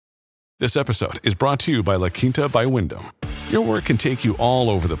This episode is brought to you by La Quinta by Wyndham. Your work can take you all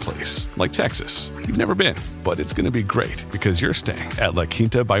over the place, like Texas. You've never been, but it's going to be great because you're staying at La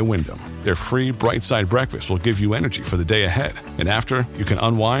Quinta by Wyndham. Their free Bright Side breakfast will give you energy for the day ahead. And after, you can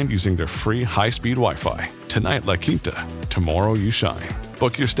unwind using their free high-speed Wi-Fi. Tonight, La Quinta. Tomorrow, you shine.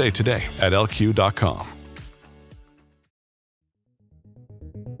 Book your stay today at lq.com.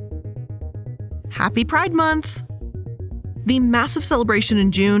 Happy Pride Month! The massive celebration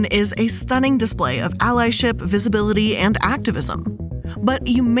in June is a stunning display of allyship, visibility, and activism. But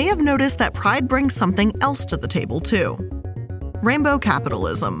you may have noticed that Pride brings something else to the table, too. Rainbow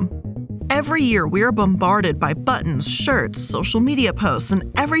capitalism. Every year, we are bombarded by buttons, shirts, social media posts, and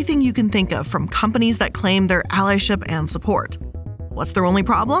everything you can think of from companies that claim their allyship and support. What's their only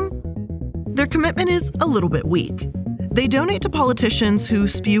problem? Their commitment is a little bit weak. They donate to politicians who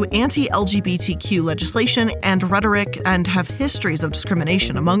spew anti-LGBTQ legislation and rhetoric and have histories of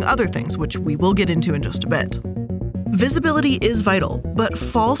discrimination, among other things, which we will get into in just a bit. Visibility is vital, but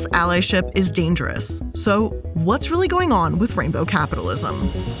false allyship is dangerous. So, what's really going on with rainbow capitalism?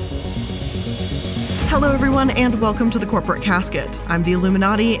 Hello everyone, and welcome to the Corporate Casket. I'm the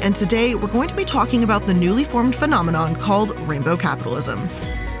Illuminati, and today we're going to be talking about the newly formed phenomenon called rainbow capitalism.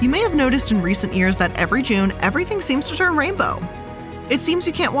 You may have noticed in recent years that every June, everything seems to turn rainbow. It seems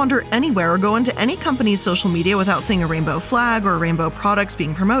you can't wander anywhere or go into any company's social media without seeing a rainbow flag or rainbow products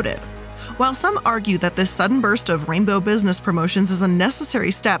being promoted. While some argue that this sudden burst of rainbow business promotions is a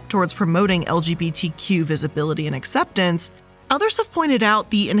necessary step towards promoting LGBTQ visibility and acceptance, others have pointed out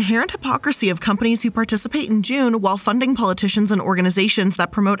the inherent hypocrisy of companies who participate in June while funding politicians and organizations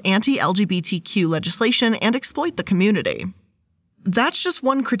that promote anti-LGBTQ legislation and exploit the community. That's just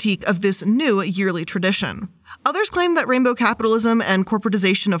one critique of this new yearly tradition. Others claim that rainbow capitalism and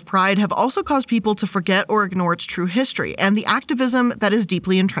corporatization of Pride have also caused people to forget or ignore its true history and the activism that is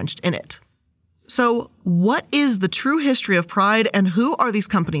deeply entrenched in it. So, what is the true history of Pride, and who are these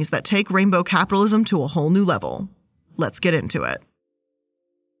companies that take rainbow capitalism to a whole new level? Let's get into it.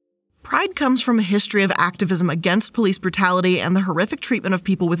 Pride comes from a history of activism against police brutality and the horrific treatment of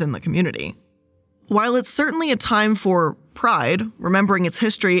people within the community. While it's certainly a time for Pride, remembering its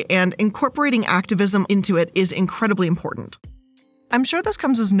history and incorporating activism into it is incredibly important. I'm sure this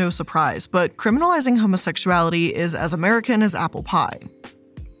comes as no surprise, but criminalizing homosexuality is as American as apple pie.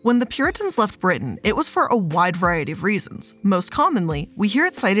 When the Puritans left Britain, it was for a wide variety of reasons. Most commonly, we hear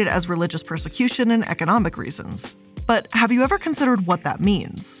it cited as religious persecution and economic reasons. But have you ever considered what that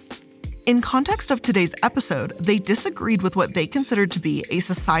means? In context of today's episode, they disagreed with what they considered to be a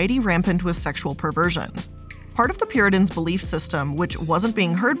society rampant with sexual perversion. Part of the Puritans' belief system, which wasn't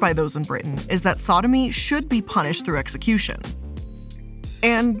being heard by those in Britain, is that sodomy should be punished through execution.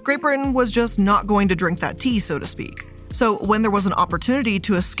 And Great Britain was just not going to drink that tea, so to speak. So when there was an opportunity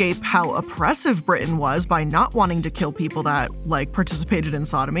to escape how oppressive Britain was by not wanting to kill people that, participated in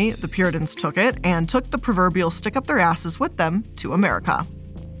sodomy, the Puritans took it and took the proverbial stick up their asses with them to America.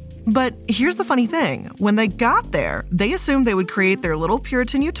 But here's the funny thing, when they got there, they assumed they would create their little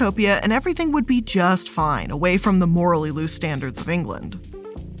Puritan utopia and everything would be just fine, away from the morally loose standards of England.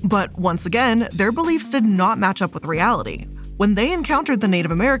 But once again, their beliefs did not match up with reality. When they encountered the Native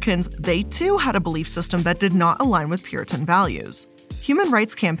Americans, they too had a belief system that did not align with Puritan values. Human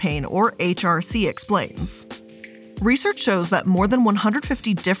Rights Campaign, or HRC, explains. Research shows that more than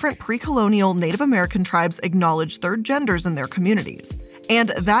 150 different pre-colonial Native American tribes acknowledge third genders in their communities. And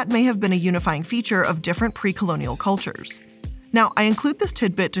that may have been a unifying feature of different pre-colonial cultures. Now, I include this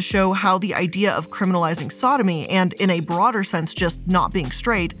tidbit to show how the idea of criminalizing sodomy, and in a broader sense just not being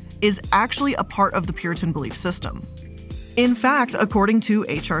straight, is actually a part of the Puritan belief system. In fact, according to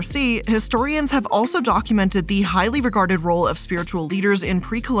HRC, historians have also documented the highly regarded role of spiritual leaders in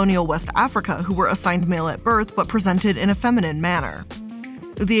pre-colonial West Africa who were assigned male at birth but presented in a feminine manner.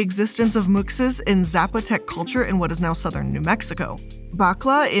 The existence of muxes in Zapotec culture in what is now southern New Mexico,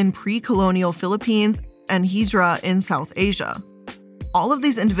 Bakla in pre-colonial Philippines, and Hijra in South Asia. All of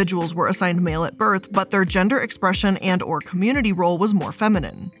these individuals were assigned male at birth, but their gender expression and/or community role was more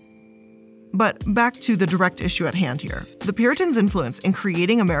feminine. But back to the direct issue at hand here. The Puritans' influence in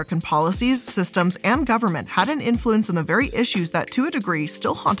creating American policies, systems, and government had an influence on the very issues that, to a degree,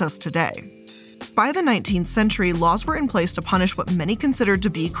 still haunt us today. By the 19th century, laws were in place to punish what many considered to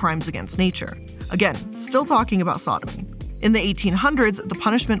be crimes against nature. Again, still talking about sodomy. In the 1800s, the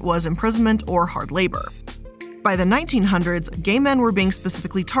punishment was imprisonment or hard labor. By the 1900s, gay men were being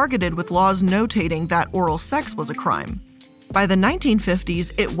specifically targeted with laws notating that oral sex was a crime. By the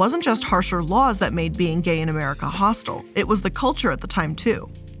 1950s, it wasn't just harsher laws that made being gay in America hostile, it was the culture at the time too.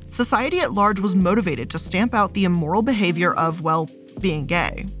 Society at large was motivated to stamp out the immoral behavior of, being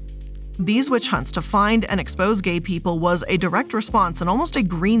gay. These witch hunts to find and expose gay people was a direct response and almost a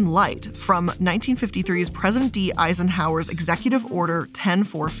green light from 1953's President D. Eisenhower's Executive Order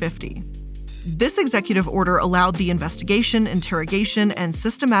 10450. This executive order allowed the investigation, interrogation, and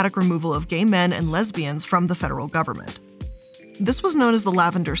systematic removal of gay men and lesbians from the federal government. This was known as the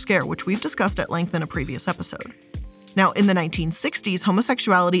Lavender Scare, which we've discussed at length in a previous episode. Now, in the 1960s,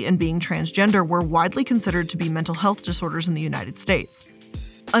 homosexuality and being transgender were widely considered to be mental health disorders in the United States.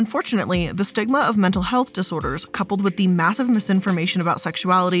 Unfortunately, the stigma of mental health disorders, coupled with the massive misinformation about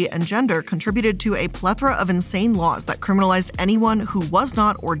sexuality and gender, contributed to a plethora of insane laws that criminalized anyone who was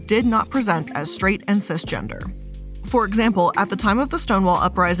not or did not present as straight and cisgender. For example, at the time of the Stonewall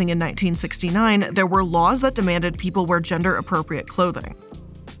Uprising in 1969, there were laws that demanded people wear gender-appropriate clothing.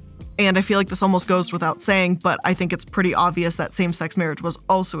 And I feel like this almost goes without saying, but I think it's pretty obvious that same-sex marriage was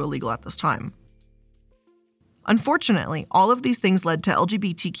also illegal at this time. Unfortunately, all of these things led to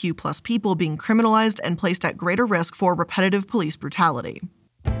LGBTQ+ people being criminalized and placed at greater risk for repetitive police brutality.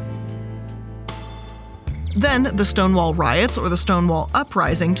 Then, the Stonewall Riots, or the Stonewall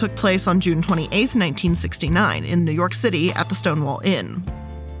Uprising, took place on June 28, 1969, in New York City at the Stonewall Inn.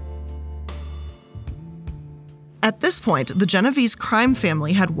 At this point, the Genovese crime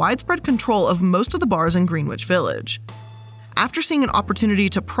family had widespread control of most of the bars in Greenwich Village. After seeing an opportunity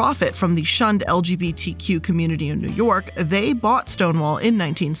to profit from the shunned LGBTQ community in New York, they bought Stonewall in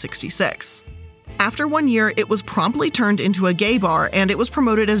 1966. After 1 year, it was promptly turned into a gay bar, and it was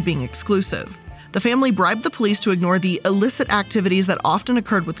promoted as being exclusive. The family bribed the police to ignore the illicit activities that often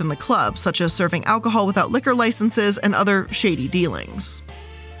occurred within the club, such as serving alcohol without liquor licenses and other shady dealings.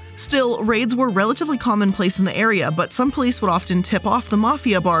 Still, raids were relatively commonplace in the area, but some police would often tip off the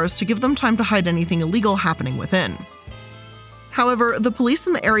mafia bars to give them time to hide anything illegal happening within. However, the police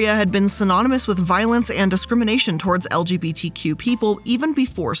in the area had been synonymous with violence and discrimination towards LGBTQ people even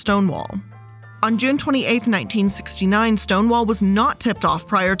before Stonewall. On June 28, 1969, Stonewall was not tipped off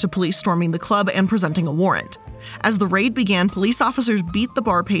prior to police storming the club and presenting a warrant. As the raid began, police officers beat the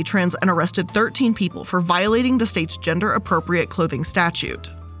bar patrons and arrested 13 people for violating the state's gender-appropriate clothing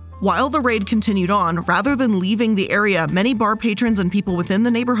statute. While the raid continued on, rather than leaving the area, many bar patrons and people within the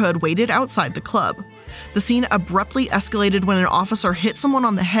neighborhood waited outside the club. The scene abruptly escalated when an officer hit someone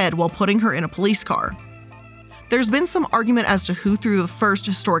on the head while putting her in a police car. There's been some argument as to who threw the first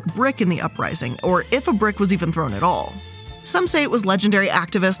historic brick in the uprising, or if a brick was even thrown at all. Some say it was legendary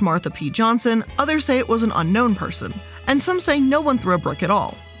activist Martha P. Johnson, others say it was an unknown person, and some say no one threw a brick at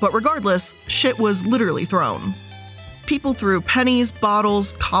all. But regardless, shit was literally thrown. People threw pennies,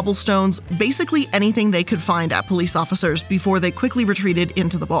 bottles, cobblestones, basically anything they could find at police officers before they quickly retreated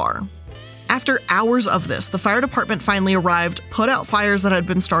into the bar. After hours of this, the fire department finally arrived, put out fires that had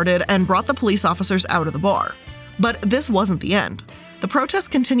been started, and brought the police officers out of the bar. But this wasn't the end. The protests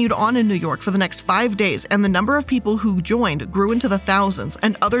continued on in New York for the next 5 days, and the number of people who joined grew into the thousands,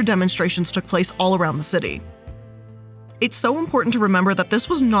 and other demonstrations took place all around the city. It's so important to remember that this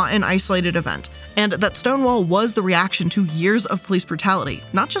was not an isolated event, and that Stonewall was the reaction to years of police brutality,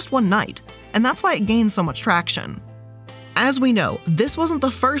 not just one night, and that's why it gained so much traction. As we know, this wasn't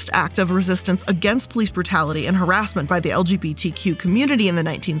the first act of resistance against police brutality and harassment by the LGBTQ community in the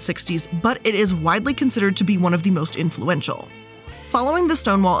 1960s, but it is widely considered to be one of the most influential. Following the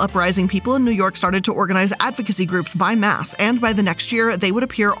Stonewall Uprising, people in New York started to organize advocacy groups by mass, and by the next year, they would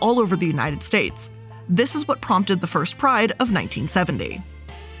appear all over the United States. This is what prompted the first Pride of 1970.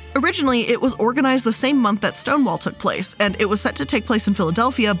 Originally, it was organized the same month that Stonewall took place, and it was set to take place in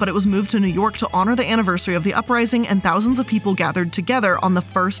Philadelphia, but it was moved to New York to honor the anniversary of the uprising, and thousands of people gathered together on the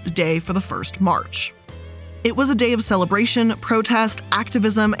first day for the first march. It was a day of celebration, protest,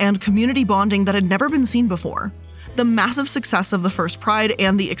 activism, and community bonding that had never been seen before. The massive success of the first Pride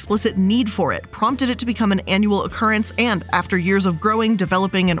and the explicit need for it prompted it to become an annual occurrence, and after years of growing,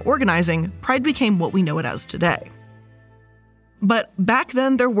 developing, and organizing, Pride became what we know it as today. But back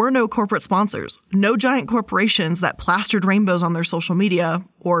then, there were no corporate sponsors, no giant corporations that plastered rainbows on their social media,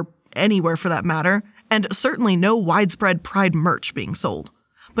 or anywhere for that matter, and certainly no widespread Pride merch being sold.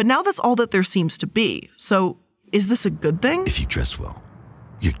 But now that's all that there seems to be, so is this a good thing? If you dress well,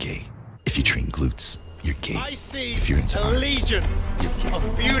 you're gay. If you train glutes, you're gay. I see if you're into a arts, legion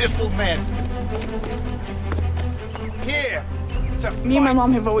of beautiful men. Here, me and my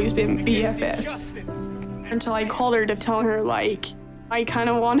mom have always been BFFs. Until I called her to tell her, like, I kind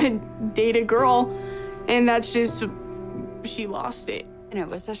of want to date a girl, and that's just, she lost it. And it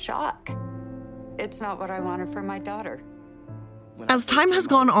was a shock. It's not what I wanted for my daughter. As time has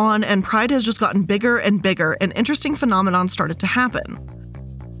gone on and Pride has just gotten bigger and bigger, an interesting phenomenon started to happen.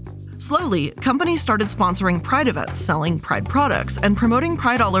 Slowly, companies started sponsoring Pride events, selling Pride products, and promoting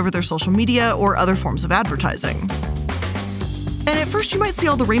Pride all over their social media or other forms of advertising. And at first you might see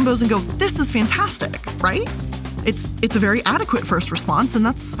all the rainbows and go, this is fantastic, right? It's a very adequate first response, and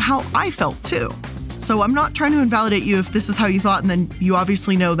that's how I felt too. So I'm not trying to invalidate you if this is how you thought, and then you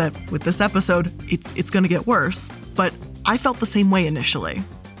obviously know that with this episode, it's going to get worse. But I felt the same way initially.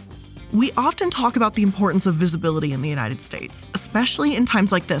 We often talk about the importance of visibility in the United States, especially in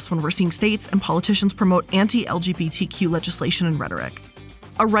times like this when we're seeing states and politicians promote anti-LGBTQ legislation and rhetoric.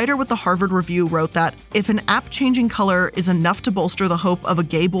 A writer with the Harvard Review wrote that if an app changing color is enough to bolster the hope of a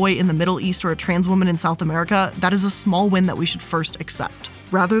gay boy in the Middle East or a trans woman in South America, that is a small win that we should first accept,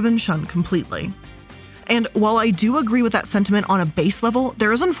 rather than shun completely. And while I do agree with that sentiment on a base level,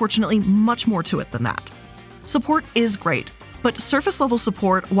 there is unfortunately much more to it than that. Support is great, but surface-level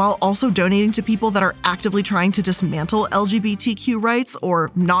support, while also donating to people that are actively trying to dismantle LGBTQ rights or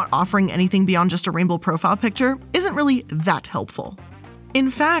not offering anything beyond just a rainbow profile picture, isn't really that helpful.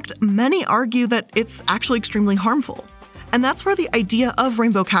 In fact, many argue that it's actually extremely harmful. And that's where the idea of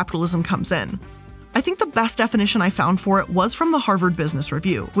rainbow capitalism comes in. I think the best definition I found for it was from the Harvard Business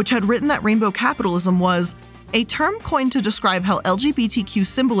Review, which had written that rainbow capitalism was a term coined to describe how LGBTQ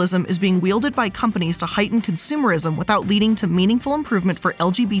symbolism is being wielded by companies to heighten consumerism without leading to meaningful improvement for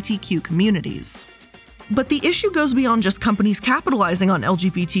LGBTQ communities. But the issue goes beyond just companies capitalizing on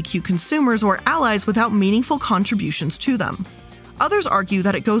LGBTQ consumers or allies without meaningful contributions to them. Others argue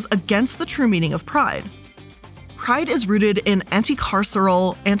that it goes against the true meaning of pride. Pride is rooted in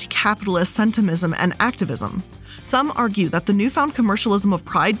anti-carceral, anti-capitalist sentimentism and activism. Some argue that the newfound commercialism of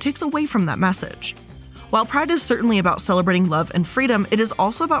pride takes away from that message. While pride is certainly about celebrating love and freedom, it is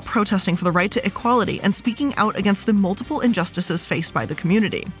also about protesting for the right to equality and speaking out against the multiple injustices faced by the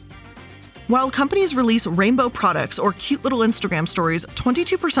community. While companies release rainbow products or cute little Instagram stories,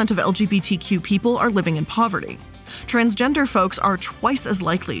 22% of LGBTQ people are living in poverty. Transgender folks are twice as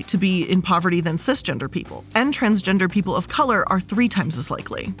likely to be in poverty than cisgender people, and transgender people of color are 3 times as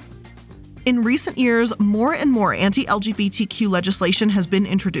likely. In recent years, more and more anti-LGBTQ legislation has been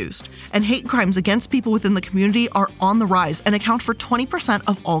introduced, and hate crimes against people within the community are on the rise and account for 20%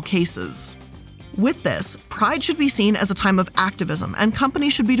 of all cases. With this, Pride should be seen as a time of activism, and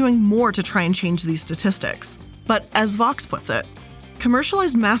companies should be doing more to try and change these statistics. But as Vox puts it,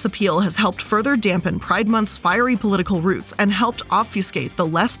 commercialized mass appeal has helped further dampen Pride Month's fiery political roots and helped obfuscate the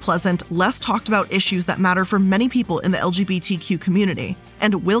less pleasant, less talked about issues that matter for many people in the LGBTQ community,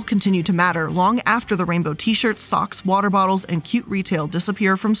 and will continue to matter long after the rainbow t-shirts, socks, water bottles, and cute retail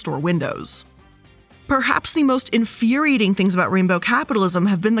disappear from store windows. Perhaps the most infuriating things about rainbow capitalism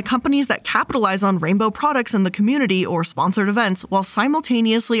have been the companies that capitalize on rainbow products in the community or sponsored events while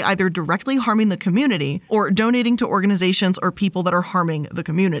simultaneously either directly harming the community or donating to organizations or people that are harming the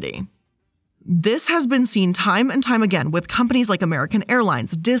community. This has been seen time and time again with companies like American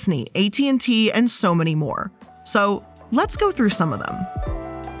Airlines, Disney, AT&T, and so many more. So let's go through some of them.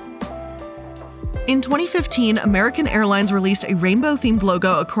 In 2015, American Airlines released a rainbow-themed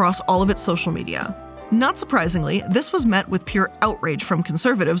logo across all of its social media. Not surprisingly, this was met with pure outrage from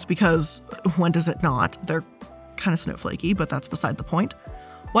conservatives because, when does it not? They're kind of snowflakey, but that's beside the point.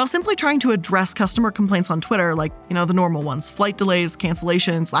 While simply trying to address customer complaints on Twitter, like, the normal ones, flight delays,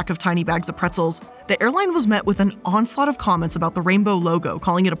 cancellations, lack of tiny bags of pretzels, the airline was met with an onslaught of comments about the rainbow logo,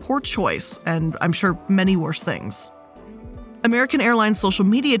 calling it a poor choice, and I'm sure many worse things. American Airlines' social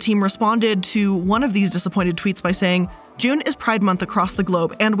media team responded to one of these disappointed tweets by saying, "June is Pride Month across the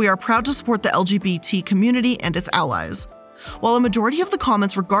globe, and we are proud to support the LGBT community and its allies." While a majority of the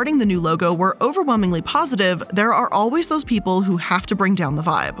comments regarding the new logo were overwhelmingly positive, there are always those people who have to bring down the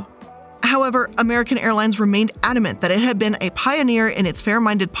vibe. However, American Airlines remained adamant that it had been a pioneer in its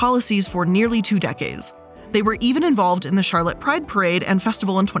fair-minded policies for nearly 2 decades. They were even involved in the Charlotte Pride Parade and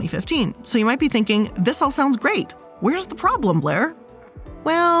Festival in 2015, so you might be thinking, this all sounds great. Where's the problem, Blair?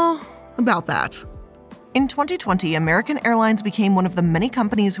 Well, about that. In 2020, American Airlines became one of the many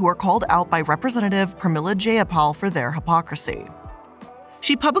companies who were called out by Representative Pramila Jayapal for their hypocrisy.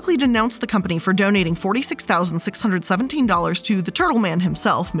 She publicly denounced the company for donating $46,617 to the Turtle Man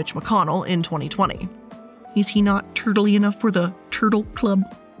himself, Mitch McConnell, in 2020. Is he not turtly enough for the Turtle Club?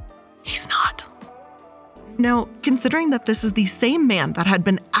 He's not. Now, considering that this is the same man that had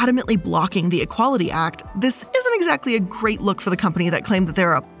been adamantly blocking the Equality Act, this isn't exactly a great look for the company that claimed that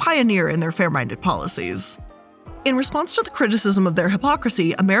they're a pioneer in their fair-minded policies. In response to the criticism of their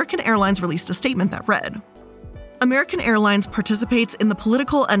hypocrisy, American Airlines released a statement that read, "American Airlines participates in the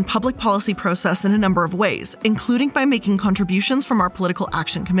political and public policy process in a number of ways, including by making contributions from our Political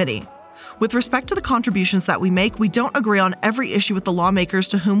Action Committee. With respect to the contributions that we make, we don't agree on every issue with the lawmakers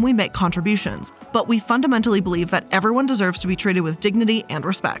to whom we make contributions, but we fundamentally believe that everyone deserves to be treated with dignity and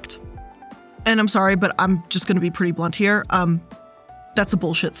respect. And I'm sorry, but I'm just going to be pretty blunt here. That's a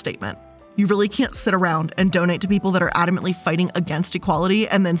bullshit statement. You really can't sit around and donate to people that are adamantly fighting against equality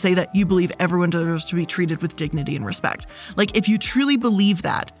and then say that you believe everyone deserves to be treated with dignity and respect. Like, if you truly believe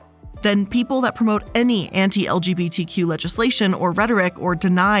that, then people that promote any anti-LGBTQ legislation or rhetoric or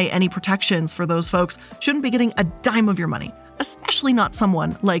deny any protections for those folks shouldn't be getting a dime of your money, especially not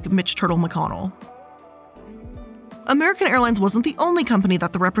someone like Mitch Turtle McConnell. American Airlines wasn't the only company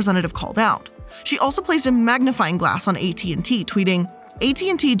that the representative called out. She also placed a magnifying glass on AT&T, tweeting,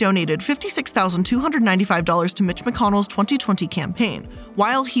 AT&T donated $56,295 to Mitch McConnell's 2020 campaign,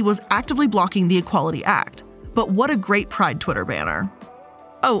 while he was actively blocking the Equality Act. But what a great Pride Twitter banner.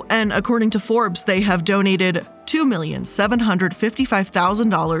 Oh, and according to Forbes, they have donated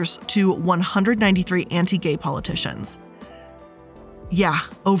 $2,755,000 to 193 anti-gay politicians. Yeah,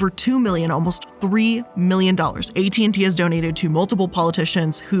 over $2 million, almost $3 million. AT&T has donated to multiple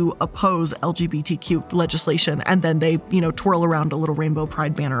politicians who oppose LGBTQ legislation, and then they, twirl around a little rainbow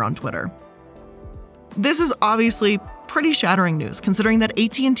pride banner on Twitter. This is obviously pretty shattering news, considering that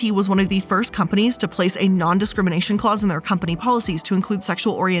AT&T was one of the first companies to place a non-discrimination clause in their company policies to include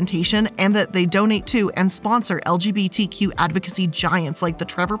sexual orientation, and that they donate to and sponsor LGBTQ advocacy giants like the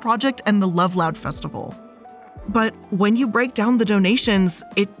Trevor Project and the Love Loud Festival. But when you break down the donations,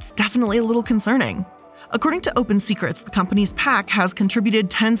 it's definitely a little concerning. According to Open Secrets, the company's PAC has contributed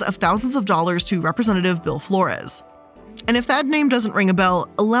tens of thousands of dollars to Representative Bill Flores. And if that name doesn't ring a bell,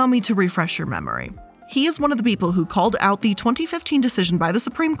 allow me to refresh your memory. He is one of the people who called out the 2015 decision by the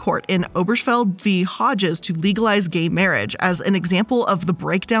Supreme Court in Obergefell v. Hodges to legalize gay marriage as an example of the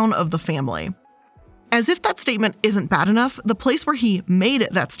breakdown of the family. As if that statement isn't bad enough, the place where he made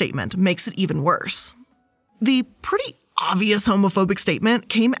that statement makes it even worse. The pretty obvious homophobic statement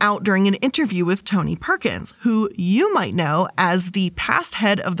came out during an interview with Tony Perkins, who you might know as the past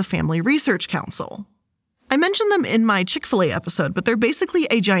head of the Family Research Council. I mentioned them in my Chick-fil-A episode, but they're basically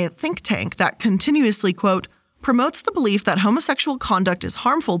a giant think tank that continuously, quote, promotes the belief that homosexual conduct is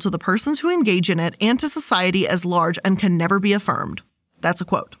harmful to the persons who engage in it and to society as large and can never be affirmed. That's a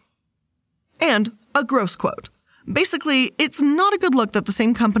quote. And a gross quote. Basically, it's not a good look that the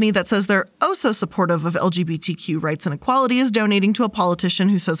same company that says they're oh so supportive of LGBTQ rights and equality is donating to a politician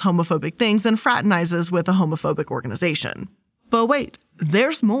who says homophobic things and fraternizes with a homophobic organization. But wait,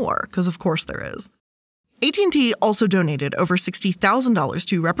 there's more, because of course there is. AT&T also donated over $60,000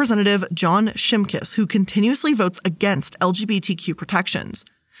 to Representative John Shimkus, who continuously votes against LGBTQ protections.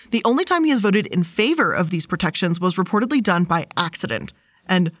 The only time he has voted in favor of these protections was reportedly done by accident.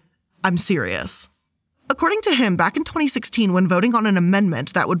 And I'm serious. According to him, back in 2016, when voting on an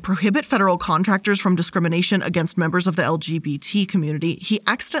amendment that would prohibit federal contractors from discrimination against members of the LGBT community, he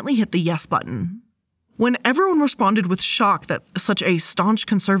accidentally hit the yes button. When everyone responded with shock that such a staunch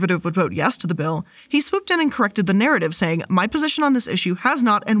conservative would vote yes to the bill, he swooped in and corrected the narrative, saying, "My position on this issue has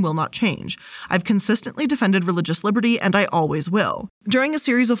not and will not change. I've consistently defended religious liberty, and I always will." During a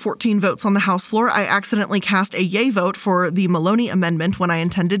series of 14 votes on the House floor, I accidentally cast a yay vote for the Maloney amendment when I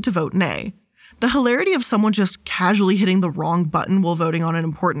intended to vote nay. The hilarity of someone just casually hitting the wrong button while voting on an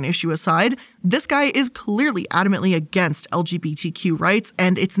important issue aside, this guy is clearly adamantly against LGBTQ rights,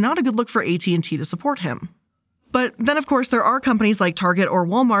 and it's not a good look for AT&T to support him. But then, of course, there are companies like Target or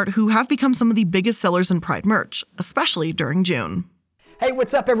Walmart who have become some of the biggest sellers in Pride merch, especially during June. Hey,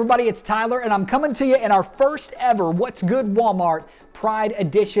 what's up, everybody? It's Tyler, and I'm coming to you in our first ever What's Good Walmart Pride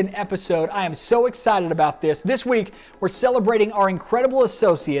Edition episode. I am so excited about this. This week, we're celebrating our incredible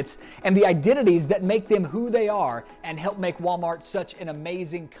associates and the identities that make them who they are and help make Walmart such an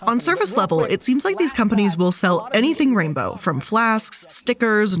amazing company. On surface level, it seems like these companies will sell anything rainbow, from flasks,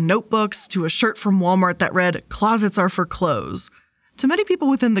 stickers, notebooks, to a shirt from Walmart that read, "Closets are for clothes." To many people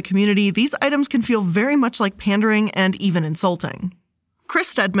within the community, these items can feel very much like pandering and even insulting. Chris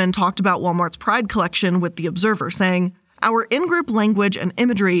Stedman talked about Walmart's Pride collection with The Observer, saying, "Our in-group language and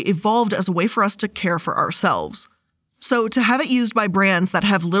imagery evolved as a way for us to care for ourselves. So to have it used by brands that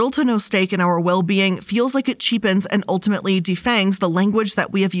have little to no stake in our well-being feels like it cheapens and ultimately defangs the language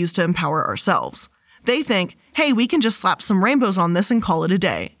that we have used to empower ourselves. They think, hey, we can just slap some rainbows on this and call it a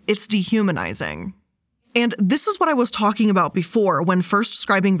day. It's dehumanizing." And this is what I was talking about before when first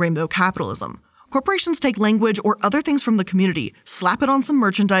describing rainbow capitalism. Corporations take language or other things from the community, slap it on some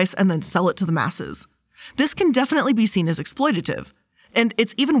merchandise, and then sell it to the masses. This can definitely be seen as exploitative. And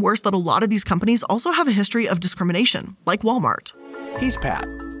it's even worse that a lot of these companies also have a history of discrimination, like Walmart. He's Pat.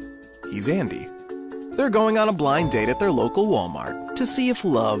 He's Andy. They're going on a blind date at their local Walmart to see if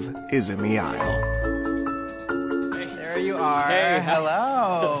love is in the aisle. There you are. Hey.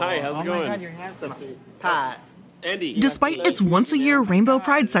 Hello. Hi, how's it going? Oh my God, you're handsome. Pat. Andy. Despite its once-a-year Rainbow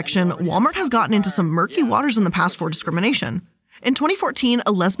Pride section, Walmart has gotten into some murky waters in the past for discrimination. In 2014,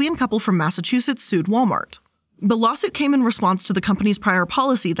 a lesbian couple from Massachusetts sued Walmart. The lawsuit came in response to the company's prior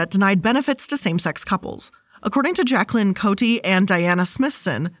policy that denied benefits to same-sex couples. According to Jacqueline Cote and Diana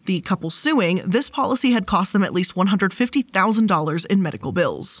Smithson, the couple suing, this policy had cost them at least $150,000 in medical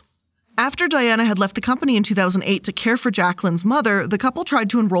bills. After Diana had left the company in 2008 to care for Jacqueline's mother, the couple tried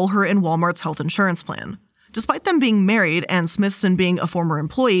to enroll her in Walmart's health insurance plan. Despite them being married and Smithson being a former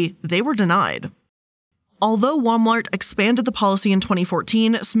employee, they were denied. Although Walmart expanded the policy in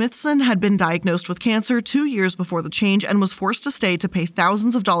 2014, Smithson had been diagnosed with cancer 2 years before the change and was forced to stay to pay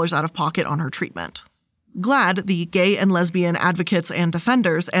thousands of dollars out of pocket on her treatment. GLAAD, the Gay and Lesbian Advocates and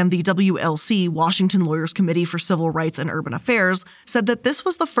Defenders, and the WLC, Washington Lawyers Committee for Civil Rights and Urban Affairs, said that this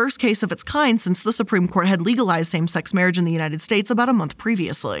was the first case of its kind since the Supreme Court had legalized same-sex marriage in the United States about a month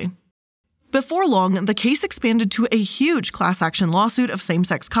previously. Before long, the case expanded to a huge class action lawsuit of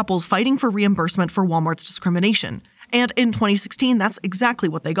same-sex couples fighting for reimbursement for Walmart's discrimination. And in 2016, that's exactly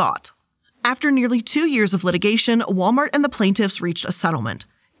what they got. After nearly 2 years of litigation, Walmart and the plaintiffs reached a settlement.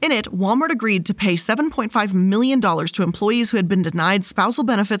 In it, Walmart agreed to pay $7.5 million to employees who had been denied spousal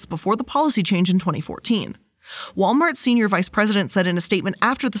benefits before the policy change in 2014. Walmart's senior vice president said in a statement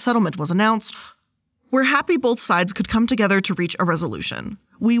after the settlement was announced, "We're happy both sides could come together to reach a resolution.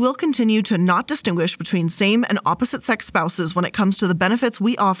 We will continue to not distinguish between same and opposite-sex spouses when it comes to the benefits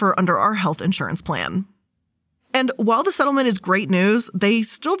we offer under our health insurance plan." And while the settlement is great news, they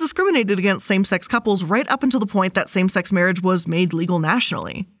still discriminated against same-sex couples right up until the point that same-sex marriage was made legal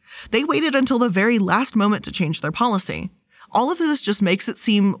nationally. They waited until the very last moment to change their policy. All of this just makes it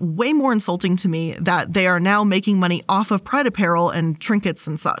seem way more insulting to me that they are now making money off of Pride apparel and trinkets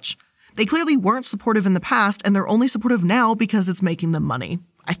and such. They clearly weren't supportive in the past, and they're only supportive now because it's making them money.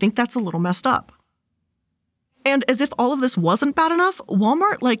 I think that's a little messed up. And as if all of this wasn't bad enough,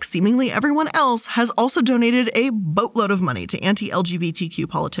 Walmart, like seemingly everyone else, has also donated a boatload of money to anti-LGBTQ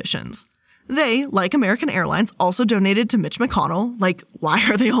politicians. They, like American Airlines, also donated to Mitch McConnell. Like, why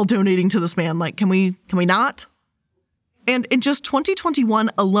are they all donating to this man? Like, can we not? And in just 2021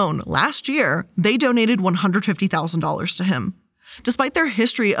 alone, last year, they donated $150,000 to him. Despite their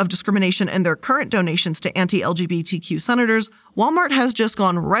history of discrimination and their current donations to anti-LGBTQ senators, Walmart has just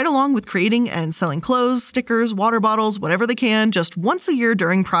gone right along with creating and selling clothes, stickers, water bottles, whatever they can, just once a year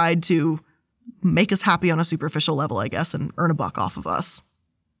during Pride to make us happy on a superficial level, I guess, and earn a buck off of us.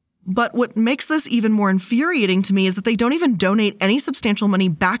 But what makes this even more infuriating to me is that they don't even donate any substantial money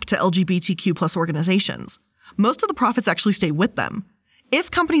back to LGBTQ+ organizations. Most of the profits actually stay with them. If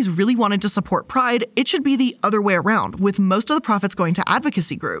companies really wanted to support Pride, it should be the other way around, with most of the profits going to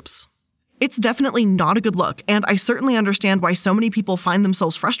advocacy groups. It's definitely not a good look, and I certainly understand why so many people find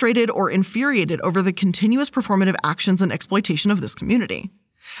themselves frustrated or infuriated over the continuous performative actions and exploitation of this community.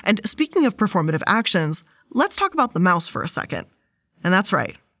 And speaking of performative actions, let's talk about the mouse for a second. And that's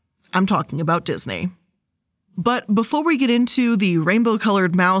right, I'm talking about Disney. But before we get into the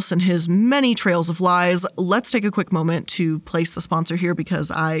rainbow-colored mouse and his many trails of lies, let's take a quick moment to place the sponsor here because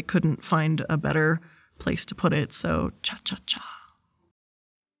I couldn't find a better place to put it, so cha-cha-cha.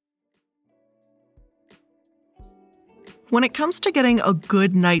 When it comes to getting a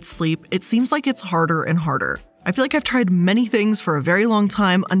good night's sleep, it seems like it's harder and harder. I feel like I've tried many things for a very long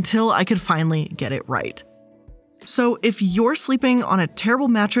time until I could finally get it right. So if you're sleeping on a terrible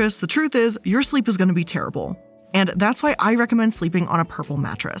mattress, the truth is your sleep is going to be terrible. And that's why I recommend sleeping on a Purple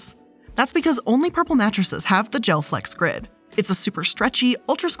mattress. That's because only Purple mattresses have the Gel Flex Grid. It's a super stretchy,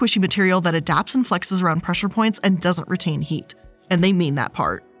 ultra squishy material that adapts and flexes around pressure points and doesn't retain heat. And they mean that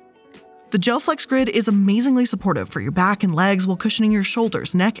part. The Gel Flex Grid is amazingly supportive for your back and legs while cushioning your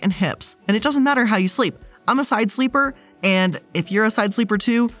shoulders, neck, and hips. And it doesn't matter how you sleep. I'm a side sleeper, and if you're a side sleeper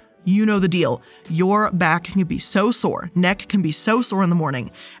too, you know the deal. Your back can be so sore, neck can be so sore in the morning,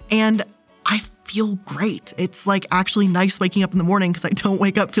 and I feel great. It's like actually nice waking up in the morning because I don't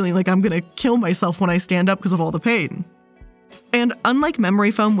wake up feeling like I'm gonna kill myself when I stand up because of all the pain. And unlike memory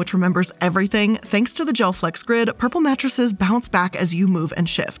foam, which remembers everything, thanks to the Gel Flex Grid, Purple mattresses bounce back as you move and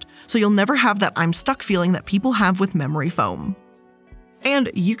shift, so you'll never have that I'm stuck feeling that people have with memory foam.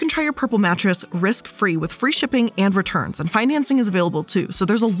 And you can try your Purple mattress risk-free with free shipping and returns, and financing is available too, so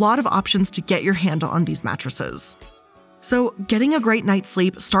there's a lot of options to get your hand on these mattresses. So getting a great night's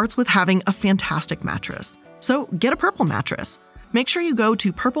sleep starts with having a fantastic mattress. So get a Purple mattress. Make sure you go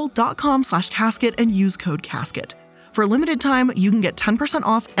to purple.com/casket and use code CASKET. For a limited time, you can get 10%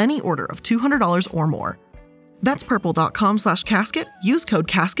 off any order of $200 or more. That's purple.com/casket. Use code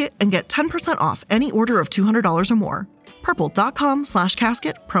CASKET and get 10% off any order of $200 or more.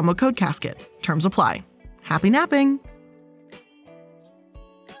 Purple.com/casket, promo code CASKET. Terms apply. Happy napping!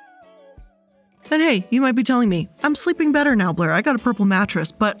 And hey, you might be telling me, I'm sleeping better now, Blair. I got a Purple mattress,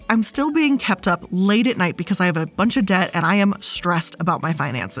 but I'm still being kept up late at night because I have a bunch of debt and I am stressed about my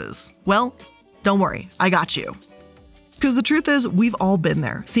finances. Well, don't worry, I got you. Because the truth is, we've all been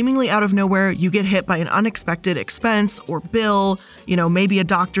there. Seemingly out of nowhere, you get hit by an unexpected expense or bill, maybe a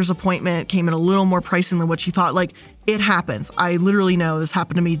doctor's appointment came in a little more pricey than what you thought. Like, it happens. I literally know this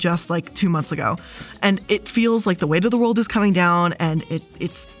happened to me just like 2 months ago. And it feels like the weight of the world is coming down and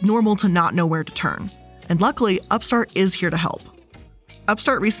it's normal to not know where to turn. And luckily, Upstart is here to help.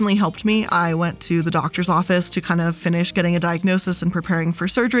 Upstart recently helped me. I went to the doctor's office to kind of finish getting a diagnosis and preparing for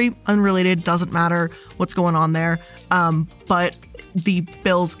surgery. Unrelated, doesn't matter what's going on there. But the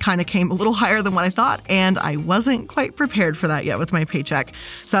bills kind of came a little higher than what I thought, and I wasn't quite prepared for that yet with my paycheck.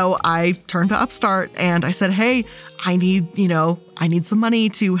 So I turned to Upstart and I said, hey, I need some money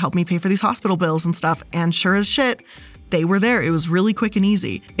to help me pay for these hospital bills and stuff. And sure as shit, they were there. It was really quick and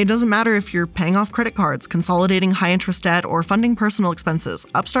easy. It doesn't matter if you're paying off credit cards, consolidating high interest debt, or funding personal expenses.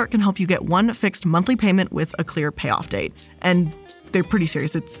 Upstart can help you get one fixed monthly payment with a clear payoff date. And they're pretty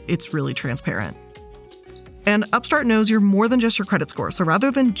serious. It's really transparent. And Upstart knows you're more than just your credit score. So rather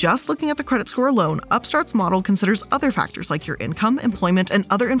than just looking at the credit score alone, Upstart's model considers other factors like your income, employment, and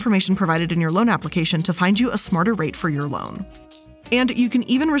other information provided in your loan application to find you a smarter rate for your loan. And you can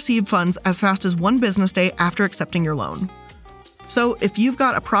even receive funds as fast as 1 business day after accepting your loan. So if you've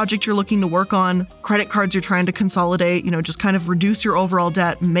got a project you're looking to work on, credit cards you're trying to consolidate, just kind of reduce your overall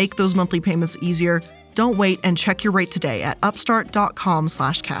debt, make those monthly payments easier, don't wait and check your rate today at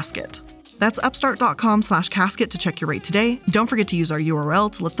upstart.com/casket. That's upstart.com/casket to check your rate today. Don't forget to use our URL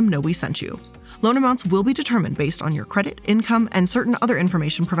to let them know we sent you. Loan amounts will be determined based on your credit, income, and certain other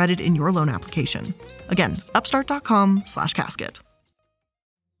information provided in your loan application. Again, upstart.com/casket.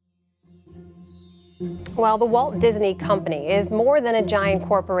 Well, the Walt Disney Company is more than a giant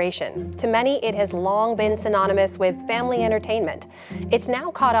corporation. To many, it has long been synonymous with family entertainment. It's now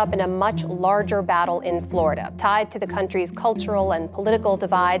caught up in a much larger battle in Florida, tied to the country's cultural and political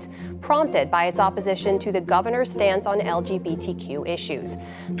divides, prompted by its opposition to the governor's stance on LGBTQ issues.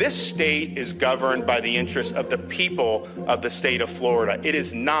 This state is governed by the interests of the people of the state of Florida. It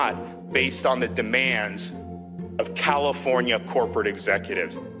is not based on the demands of California corporate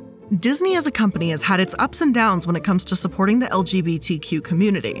executives. Disney as a company has had its ups and downs when it comes to supporting the LGBTQ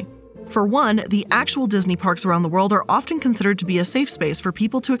community. For one, the actual Disney parks around the world are often considered to be a safe space for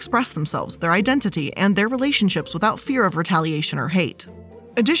people to express themselves, their identity, and their relationships without fear of retaliation or hate.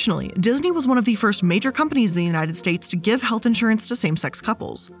 Additionally, Disney was one of the first major companies in the United States to give health insurance to same-sex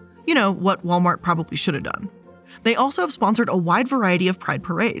couples. What Walmart probably should have done. They also have sponsored a wide variety of pride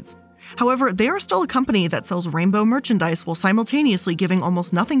parades. However, they are still a company that sells rainbow merchandise while simultaneously giving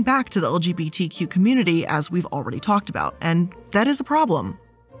almost nothing back to the LGBTQ community, as we've already talked about, and that is a problem.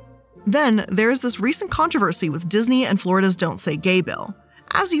 Then, there is this recent controversy with Disney and Florida's Don't Say Gay bill.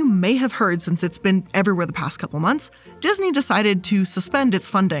 As you may have heard since it's been everywhere the past couple months, Disney decided to suspend its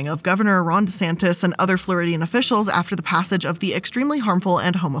funding of Governor Ron DeSantis and other Floridian officials after the passage of the extremely harmful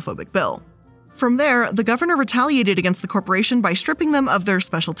and homophobic bill. From there, the governor retaliated against the corporation by stripping them of their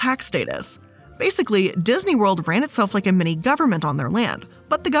special tax status. Basically, Disney World ran itself like a mini government on their land,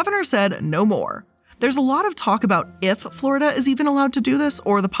 but the governor said no more. There's a lot of talk about if Florida is even allowed to do this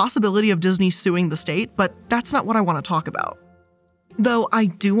or the possibility of Disney suing the state, but that's not what I want to talk about. Though I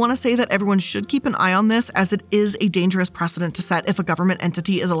do want to say that everyone should keep an eye on this, as it is a dangerous precedent to set if a government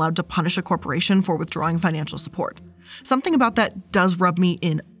entity is allowed to punish a corporation for withdrawing financial support. Something about that does rub me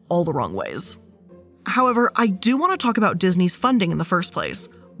in all the wrong ways. However, I do want to talk about Disney's funding in the first place.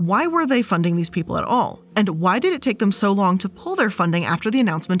 Why were they funding these people at all? And why did it take them so long to pull their funding after the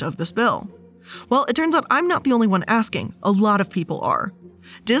announcement of this bill? Well, it turns out I'm not the only one asking. A lot of people are.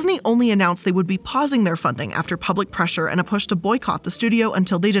 Disney only announced they would be pausing their funding after public pressure and a push to boycott the studio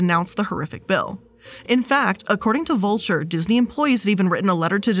until they denounced the horrific bill. In fact, according to Vulture, Disney employees had even written a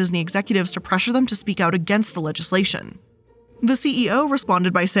letter to Disney executives to pressure them to speak out against the legislation. The CEO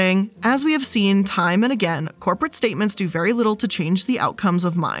responded by saying, "As we have seen time and again, corporate statements do very little to change the outcomes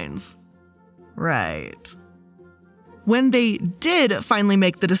of minds." Right. When they did finally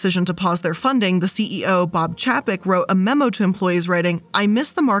make the decision to pause their funding, the CEO, Bob Chapek, wrote a memo to employees writing, "I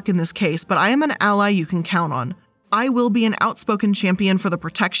missed the mark in this case, but I am an ally you can count on. I will be an outspoken champion for the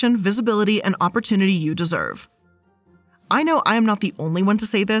protection, visibility, and opportunity you deserve." I know I am not the only one to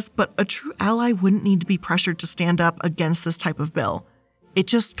say this, but a true ally wouldn't need to be pressured to stand up against this type of bill. It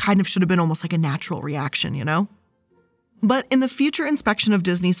just kind of should have been almost like a natural reaction, you know? But in the future inspection of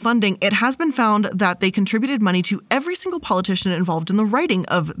Disney's funding, it has been found that they contributed money to every single politician involved in the writing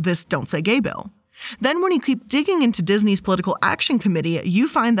of this Don't Say Gay bill. Then when you keep digging into Disney's political action committee, you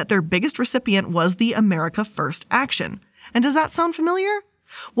find that their biggest recipient was the America First Action. And does that sound familiar?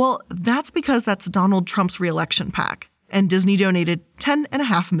 Well, that's because that's Donald Trump's re-election PAC, and Disney donated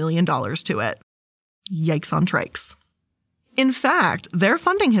 $10.5 million to it. Yikes on trikes. In fact, their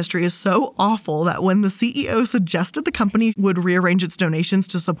funding history is so awful that when the CEO suggested the company would rearrange its donations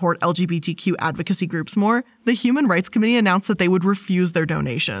to support LGBTQ advocacy groups more, the Human Rights Committee announced that they would refuse their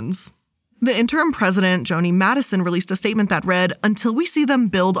donations. The interim president, Joni Madison, released a statement that read, "Until we see them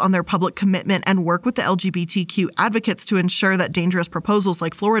build on their public commitment and work with the LGBTQ advocates to ensure that dangerous proposals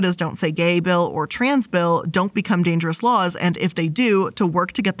like Florida's Don't Say Gay bill or trans bill don't become dangerous laws, and if they do, to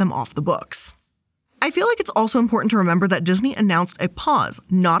work to get them off the books." I feel like it's also important to remember that Disney announced a pause,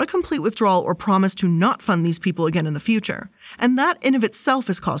 not a complete withdrawal or promise to not fund these people again in the future. And that in of itself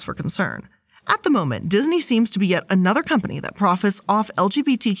is cause for concern. At the moment, Disney seems to be yet another company that profits off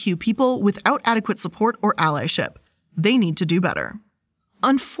LGBTQ people without adequate support or allyship. They need to do better.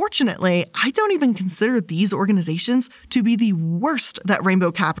 Unfortunately, I don't even consider these organizations to be the worst that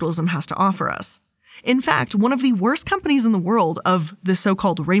rainbow capitalism has to offer us. In fact, one of the worst companies in the world of the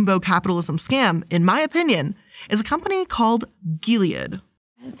so-called rainbow capitalism scam, in my opinion, is a company called Gilead.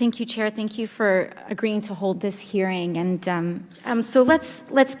 Thank you, Chair. Thank you for agreeing to hold this hearing. And so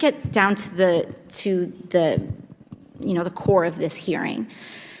let's get down to the core of this hearing.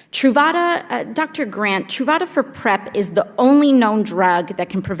 Truvada, Dr. Grant, Truvada for PrEP is the only known drug that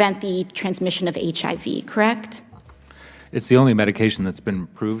can prevent the transmission of HIV, correct? It's the only medication that's been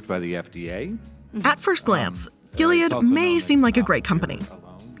approved by the FDA. At first glance, Gilead may seem like a great company.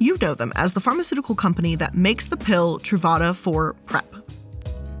 You know them as the pharmaceutical company that makes the pill Truvada for PrEP.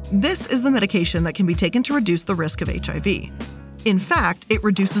 This is the medication that can be taken to reduce the risk of HIV. In fact, it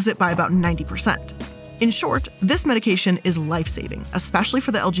reduces it by about 90%. In short, this medication is life-saving, especially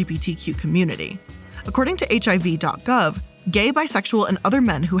for the LGBTQ community. According to HIV.gov, gay, bisexual, and other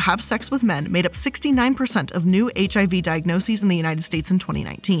men who have sex with men made up 69% of new HIV diagnoses in the United States in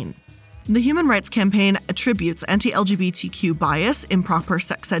 2019. The Human Rights Campaign attributes anti-LGBTQ bias, improper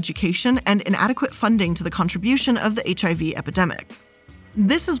sex education, and inadequate funding to the contribution of the HIV epidemic.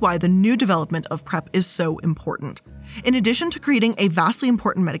 This is why the new development of PrEP is so important. In addition to creating a vastly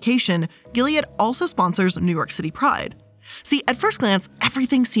important medication, Gilead also sponsors New York City Pride. See, at first glance,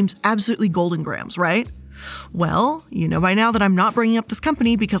 everything seems absolutely golden grams, right? Well, you know by now that I'm not bringing up this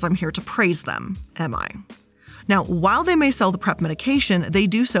company because I'm here to praise them, am I? Now, while they may sell the PrEP medication, they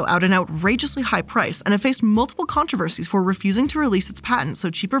do so at an outrageously high price and have faced multiple controversies for refusing to release its patent so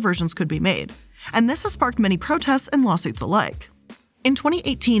cheaper versions could be made. And this has sparked many protests and lawsuits alike. In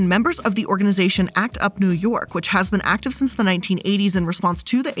 2018, members of the organization ACT UP New York, which has been active since the 1980s in response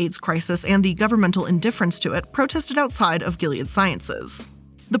to the AIDS crisis and the governmental indifference to it, protested outside of Gilead Sciences.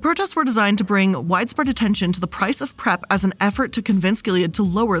 The protests were designed to bring widespread attention to the price of PrEP as an effort to convince Gilead to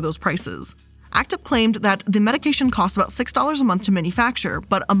lower those prices. ACT UP claimed that the medication costs about $6 a month to manufacture,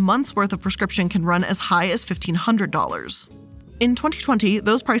 but a month's worth of prescription can run as high as $1,500. In 2020,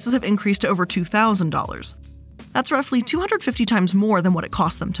 those prices have increased to over $2,000. That's roughly 250 times more than what it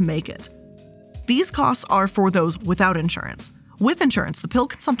cost them to make it. These costs are for those without insurance. With insurance, the pill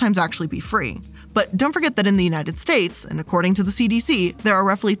can sometimes actually be free. But don't forget that in the United States, and according to the CDC, there are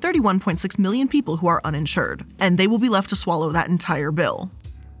roughly 31.6 million people who are uninsured, and they will be left to swallow that entire bill.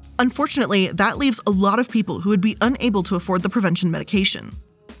 Unfortunately, that leaves a lot of people who would be unable to afford the prevention medication.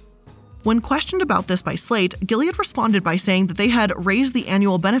 When questioned about this by Slate, Gilead responded by saying that they had raised the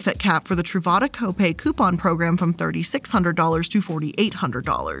annual benefit cap for the Truvada copay coupon program from $3,600 to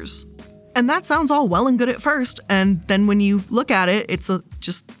 $4,800. And that sounds all well and good at first, and then when you look at it, it's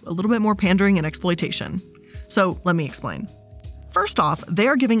just a little bit more pandering and exploitation. So let me explain. First off, they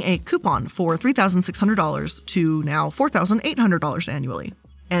are giving a coupon for $3,600 to now $4,800 annually,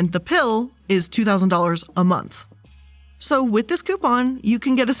 and the pill is $2,000 a month. So with this coupon, you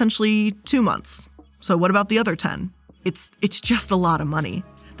can get essentially 2 months. So what about the other 10? It's just a lot of money.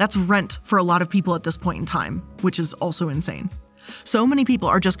 That's rent for a lot of people at this point in time, which is also insane. So many people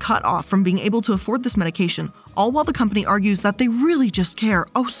are just cut off from being able to afford this medication, all while the company argues that they really just care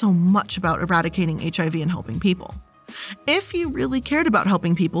oh so much about eradicating HIV and helping people. If you really cared about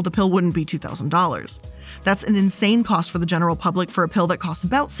helping people, the pill wouldn't be $2,000. That's an insane cost for the general public for a pill that costs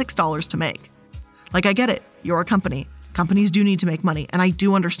about $6 to make. Like, I get it, you're a company. Companies do need to make money, and I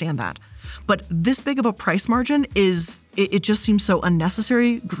do understand that. But this big of a price margin it just seems so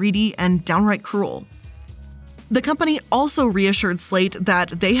unnecessary, greedy, and downright cruel. The company also reassured Slate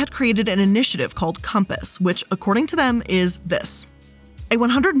that they had created an initiative called Compass, which, according to them, is this: a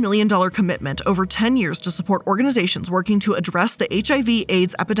 $100 million commitment over 10 years to support organizations working to address the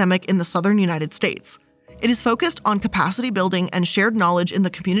HIV/AIDS epidemic in the southern United States. It is focused on capacity building and shared knowledge in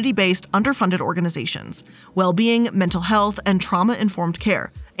the community-based, underfunded organizations, well-being, mental health, and trauma-informed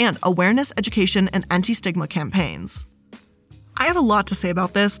care, and awareness, education, and anti-stigma campaigns. I have a lot to say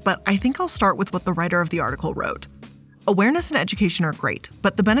about this, but I think I'll start with what the writer of the article wrote. Awareness and education are great,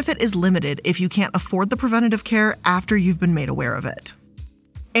 but the benefit is limited if you can't afford the preventative care after you've been made aware of it.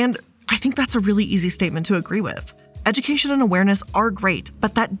 And I think that's a really easy statement to agree with. Education and awareness are great,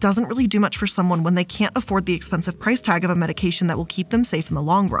 but that doesn't really do much for someone when they can't afford the expensive price tag of a medication that will keep them safe in the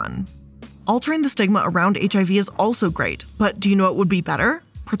long run. Altering the stigma around HIV is also great, but do you know what would be better?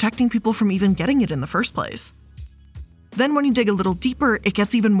 Protecting people from even getting it in the first place. Then when you dig a little deeper, it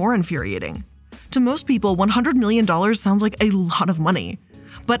gets even more infuriating. To most people, $100 million sounds like a lot of money.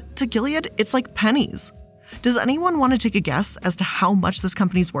 But to Gilead, it's like pennies. Does anyone want to take a guess as to how much this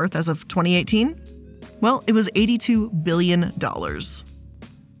company's worth as of 2018? Well, it was $82 billion.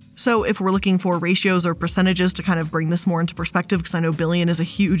 So if we're looking for ratios or percentages to kind of bring this more into perspective, because I know billion is a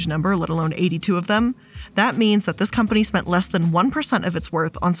huge number, let alone 82 of them, that means that this company spent less than 1% of its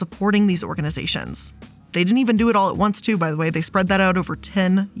worth on supporting these organizations. They didn't even do it all at once too, by the way. They spread that out over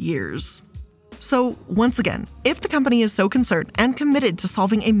 10 years. So once again, if the company is so concerned and committed to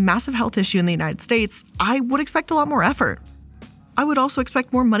solving a massive health issue in the United States, I would expect a lot more effort. I would also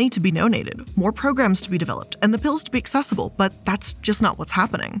expect more money to be donated, more programs to be developed, and the pills to be accessible, but that's just not what's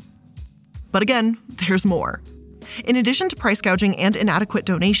happening. But again, there's more. In addition to price gouging and inadequate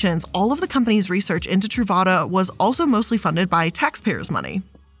donations, all of the company's research into Truvada was also mostly funded by taxpayers' money.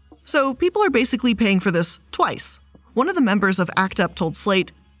 So people are basically paying for this twice. One of the members of ACT UP told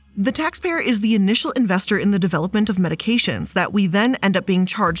Slate, "The taxpayer is the initial investor in the development of medications that we then end up being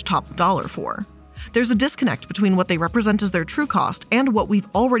charged top dollar for. There's a disconnect between what they represent as their true cost and what we've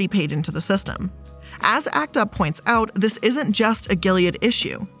already paid into the system. As ACT UP points out, this isn't just a Gilead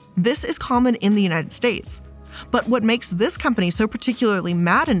issue. This is common in the United States. But what makes this company so particularly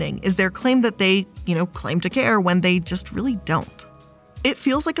maddening is their claim that they, claim to care when they just really don't. It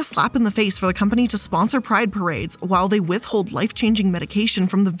feels like a slap in the face for the company to sponsor pride parades while they withhold life-changing medication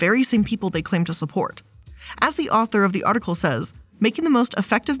from the very same people they claim to support. As the author of the article says, making the most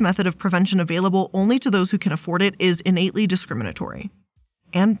effective method of prevention available only to those who can afford it is innately discriminatory.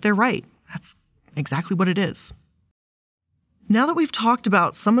 And they're right. That's exactly what it is. Now that we've talked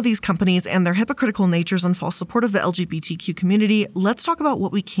about some of these companies and their hypocritical natures and false support of the LGBTQ community, let's talk about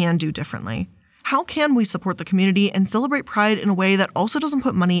what we can do differently. How can we support the community and celebrate Pride in a way that also doesn't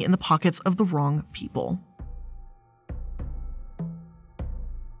put money in the pockets of the wrong people?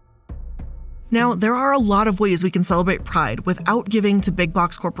 Now, there are a lot of ways we can celebrate Pride without giving to big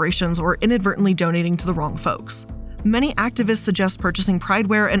box corporations or inadvertently donating to the wrong folks. Many activists suggest purchasing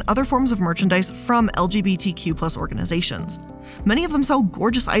Prideware and other forms of merchandise from LGBTQ+ organizations. Many of them sell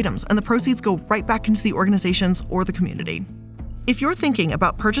gorgeous items, and the proceeds go right back into the organizations or the community. If you're thinking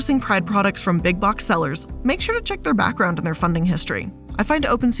about purchasing Pride products from big box sellers, make sure to check their background and their funding history. I find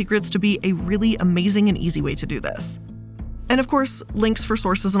Open Secrets to be a really amazing and easy way to do this. And of course, links for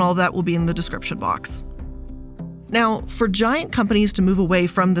sources and all of that will be in the description box. Now, for giant companies to move away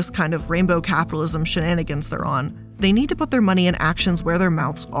from this kind of rainbow capitalism shenanigans they're on, they need to put their money and actions where their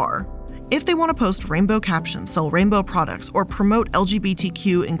mouths are. If they want to post rainbow captions, sell rainbow products, or promote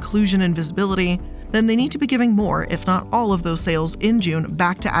LGBTQ inclusion and visibility, then they need to be giving more, if not all of those sales in June,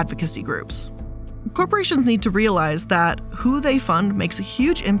 back to advocacy groups. Corporations need to realize that who they fund makes a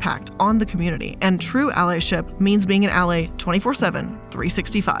huge impact on the community, and true allyship means being an ally 24/7,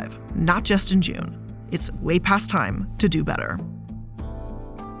 365, not just in June. It's way past time to do better.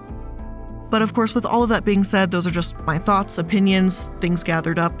 But of course, with all of that being said, those are just my thoughts, opinions, things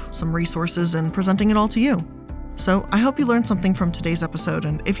gathered up, some resources, and presenting it all to you. So I hope you learned something from today's episode,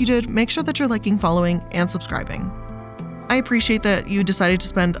 and if you did, make sure that you're liking, following, and subscribing. I appreciate that you decided to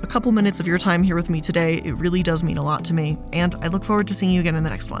spend a couple minutes of your time here with me today. It really does mean a lot to me, and I look forward to seeing you again in the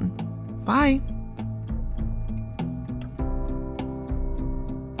next one. Bye!